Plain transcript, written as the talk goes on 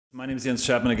My name is Jens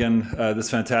Chapman again. This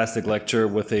fantastic lecture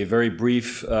with a very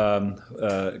brief kind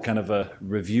of a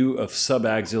review of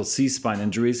subaxial C-spine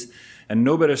injuries. And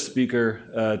no better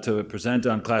speaker to present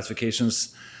on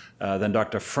classifications than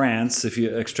Dr. France. If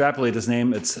you extrapolate his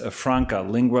name, it's Franca,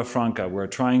 lingua franca. We're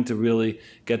trying to really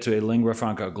get to a lingua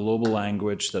franca, a global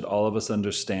language that all of us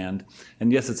understand.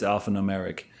 And yes, it's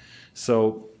alphanumeric.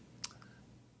 So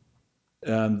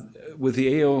with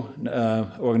the AO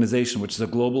organization, which is a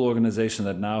global organization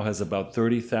that now has about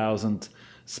 30,000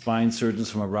 spine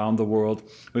surgeons from around the world,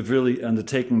 we've really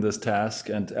undertaken this task,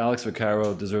 and Alex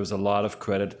Vaccaro deserves a lot of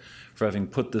credit for having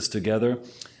put this together.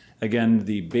 Again,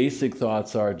 the basic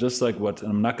thoughts are just like what,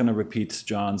 and I'm not going to repeat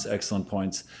John's excellent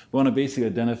points. We want to basically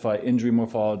identify injury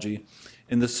morphology.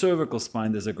 In the cervical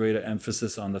spine, there's a greater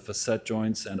emphasis on the facet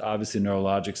joints, and obviously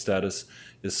neurologic status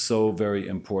is so very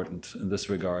important in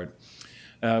this regard.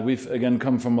 We've, again,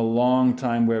 come from a long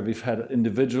time where we've had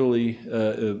individually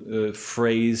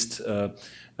phrased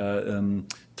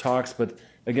talks, but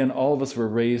again, all of us were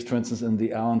raised, for instance, in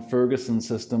the Alan Ferguson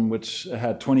system, which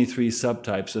had 23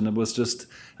 subtypes, and it was just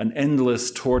an endless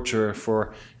torture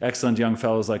for excellent young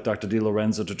fellows like Dr. Di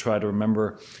Lorenzo to try to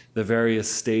remember the various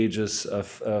stages of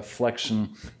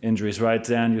flexion injuries. Right,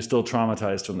 Dan? You're still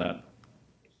traumatized from that.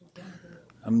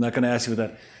 I'm not going to ask you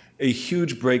that. A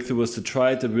huge breakthrough was to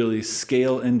try to really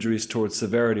scale injuries towards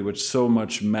severity, which so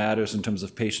much matters in terms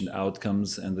of patient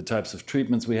outcomes and the types of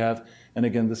treatments we have. And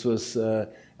again, this was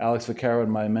Alex Vaccaro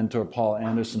and my mentor, Paul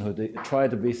Anderson, who tried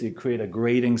to basically create a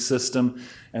grading system.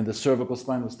 And the cervical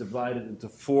spine was divided into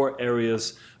 4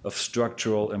 areas of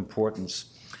structural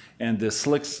importance. And the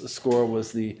SLICS score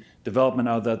was the development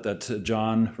out that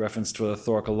John referenced for the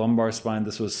thoracolumbar spine.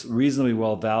 This was reasonably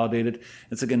well validated.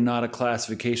 It's again not a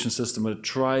classification system, but it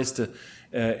tries to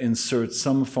insert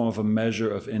some form of a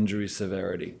measure of injury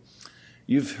severity.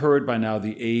 You've heard by now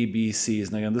the ABCs,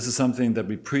 and again, this is something that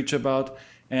we preach about,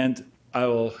 and I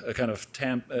will kind of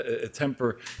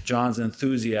temper John's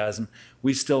enthusiasm.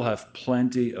 We still have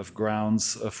plenty of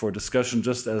grounds for discussion,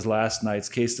 just as last night's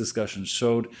case discussion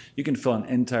showed. You can fill an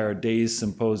entire day's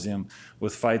symposium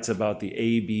with fights about the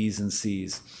A, B's, and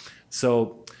C's.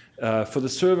 So for the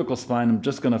cervical spine, I'm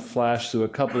just going to flash through a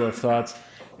couple of thoughts.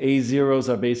 A0s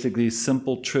are basically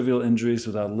simple, trivial injuries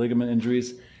without ligament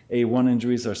injuries. A1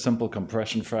 injuries are simple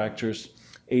compression fractures.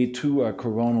 A2 are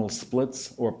coronal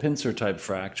splits or pincer-type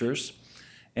fractures.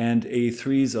 And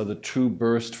A3s are the true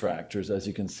burst fractures, as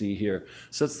you can see here.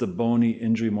 So that's the bony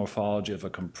injury morphology of a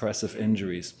compressive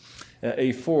injuries.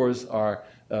 A4s are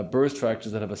burst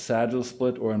fractures that have a sagittal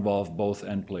split or involve both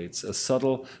end plates. A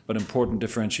subtle but important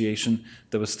differentiation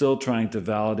that we're still trying to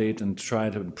validate and try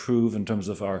to improve in terms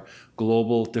of our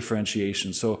global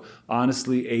differentiation. So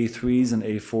honestly, A3s and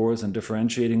A4s and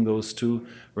differentiating those two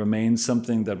remains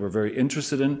something that we're very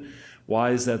interested in.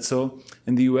 Why is that so?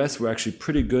 In the US, we're actually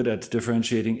pretty good at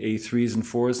differentiating A3s and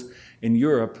 4s. In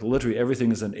Europe, literally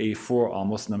everything is an A4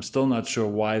 almost, and I'm still not sure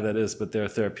why that is, but there are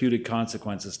therapeutic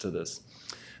consequences to this.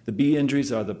 The B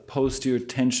injuries are the posterior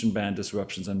tension band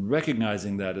disruptions, and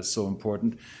recognizing that is so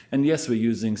important. And yes, we're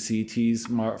using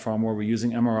CTs far more. We're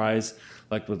using MRIs,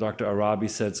 like what Dr. Arabi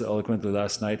said so eloquently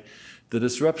last night. The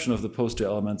disruption of the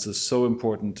posterior elements is so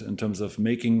important in terms of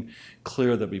making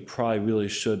clear that we probably really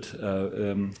should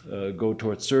go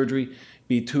towards surgery.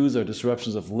 B2s are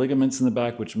disruptions of ligaments in the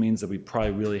back, which means that we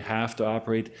probably really have to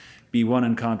operate. B1,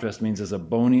 in contrast, means there's a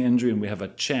bony injury, and we have a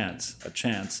chance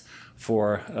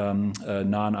for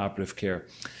non-operative care.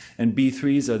 And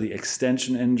B3s are the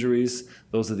extension injuries.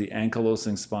 Those are the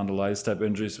ankylosing spondylitis type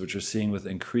injuries, which we're seeing with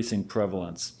increasing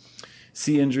prevalence.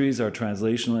 C injuries are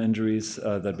translational injuries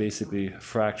that basically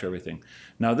fracture everything.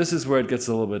 Now, this is where it gets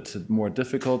a little bit more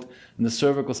difficult. In the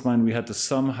cervical spine, we had to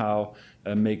somehow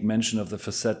make mention of the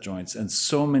facet joints, and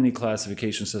so many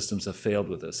classification systems have failed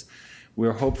with this.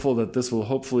 We're hopeful that this will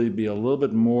hopefully be a little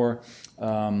bit more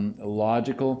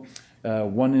logical.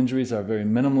 1 injuries are very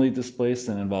minimally displaced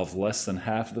and involve less than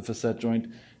half of the facet joint.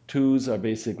 2s are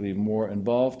basically more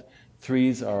involved.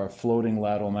 3s are floating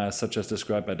lateral mass, such as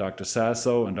described by Dr.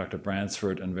 Sasso and Dr.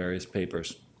 Bransford in various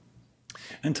papers.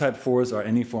 And type 4s are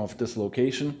any form of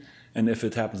dislocation, and if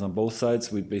it happens on both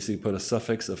sides, we basically put a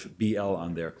suffix of BL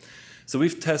on there. So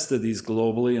we've tested these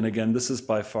globally, and again, this is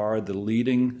by far the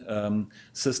leading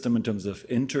system in terms of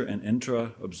inter and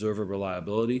intra-observer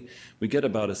reliability. We get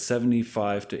about a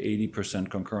 75 to 80%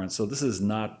 concurrence. So this is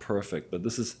not perfect, but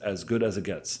this is as good as it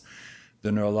gets. The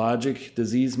neurologic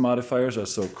disease modifiers are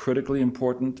so critically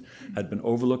important, had been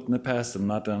overlooked in the past. I'm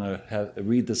not going to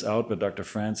read this out, but Dr.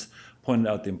 France pointed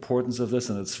out the importance of this,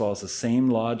 and it follows the same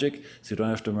logic, so you don't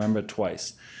have to remember it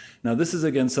twice. Now, this is,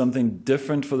 again, something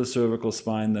different for the cervical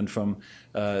spine than from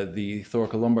the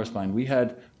thoracolumbar spine. We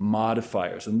had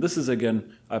modifiers, and this is,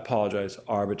 again, I apologize,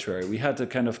 arbitrary. We had to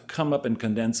kind of come up and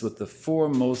condense with the 4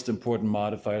 most important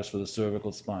modifiers for the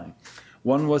cervical spine.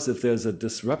 One was if there's a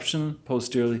disruption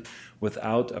posteriorly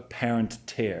without apparent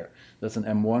tear. That's an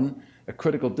M1. A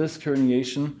critical disc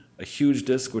herniation, a huge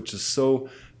disc, which is so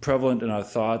prevalent in our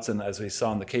thoughts, and as we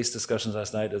saw in the case discussions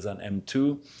last night, is an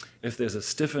M2. If there's a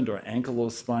stiffened or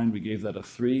ankylosed spine, we gave that a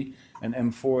 3. And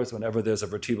M4 is whenever there's a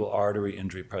vertebral artery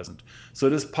injury present. So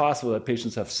it is possible that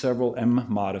patients have several M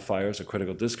modifiers, a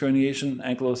critical disc herniation,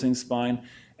 ankylosing spine,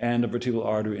 and a vertebral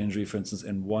artery injury, for instance,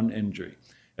 in one injury.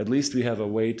 At least we have a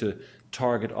way to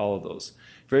target all of those.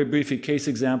 Very briefly, case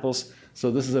examples.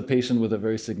 So this is a patient with a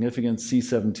very significant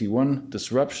C71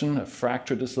 disruption, a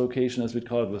fracture dislocation, as we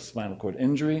call it, with spinal cord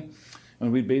injury.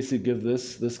 And we basically give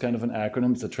this kind of an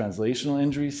acronym. It's a translational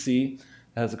injury, C.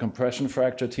 It has a compression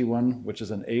fracture, T1, which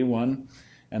is an A1,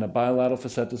 and a bilateral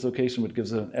facet dislocation, which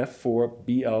gives it an F4,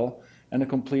 BL, and a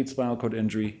complete spinal cord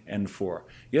injury, N4.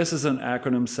 Yes, it's an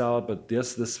acronym salad, but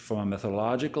this from a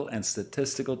methodological and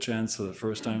statistical chance for the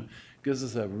first time gives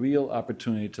us a real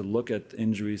opportunity to look at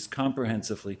injuries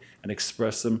comprehensively and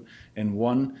express them in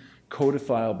one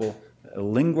codifiable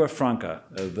lingua franca,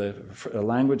 the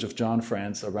language of John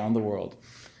France around the world.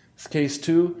 Case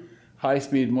 2,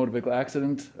 high-speed motor vehicle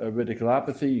accident,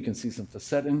 radiculopathy. You can see some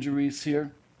facet injuries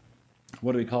here.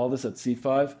 What do we call this at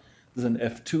C5? This is an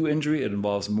F2 injury. It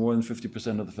involves more than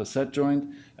 50% of the facet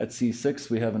joint. At C6,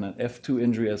 we have an F2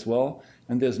 injury as well.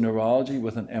 And there's neurology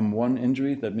with an M1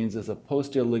 injury. That means there's a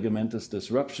posterior ligamentous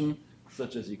disruption,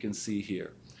 such as you can see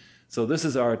here. So this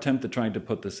is our attempt at trying to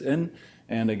put this in.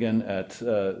 And again, at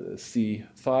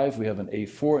C5, we have an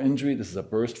A4 injury. This is a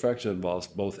burst fracture that involves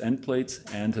both end plates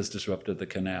and has disrupted the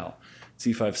canal.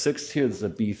 C5-6 here, this is a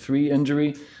B3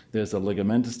 injury. There's a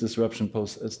ligamentous disruption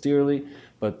posteriorly,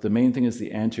 but the main thing is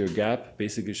the anterior gap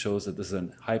basically shows that this is a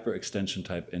hyperextension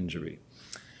type injury.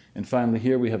 And finally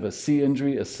here we have a C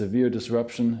injury, a severe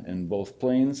disruption in both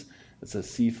planes. It's a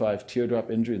C5 teardrop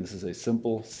injury, and this is a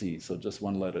simple C, so just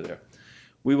one letter there.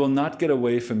 We will not get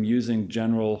away from using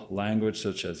general language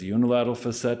such as unilateral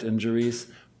facet injuries,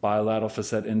 bilateral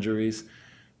facet injuries.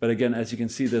 But again, as you can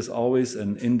see, there's always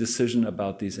an indecision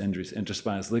about these injuries.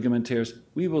 Interspinous ligament tears,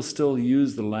 we will still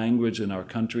use the language in our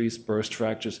countries, burst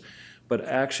fractures, but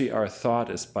actually our thought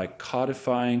is by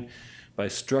codifying, by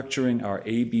structuring our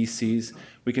ABCs,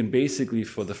 we can basically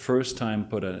for the first time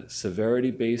put a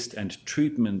severity-based and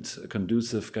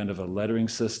treatment-conducive kind of a lettering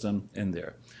system in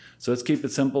there. So let's keep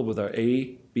it simple with our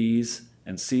A, Bs,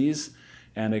 and Cs.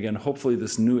 And again, hopefully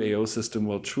this new AO system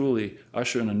will truly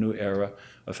usher in a new era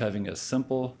of having a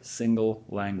simple, single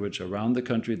language around the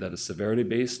country that is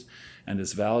severity-based and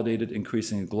is validated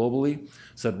increasingly globally,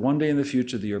 so that one day in the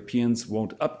future the Europeans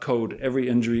won't upcode every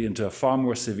injury into a far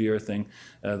more severe thing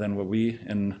than what we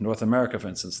in North America, for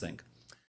instance, think.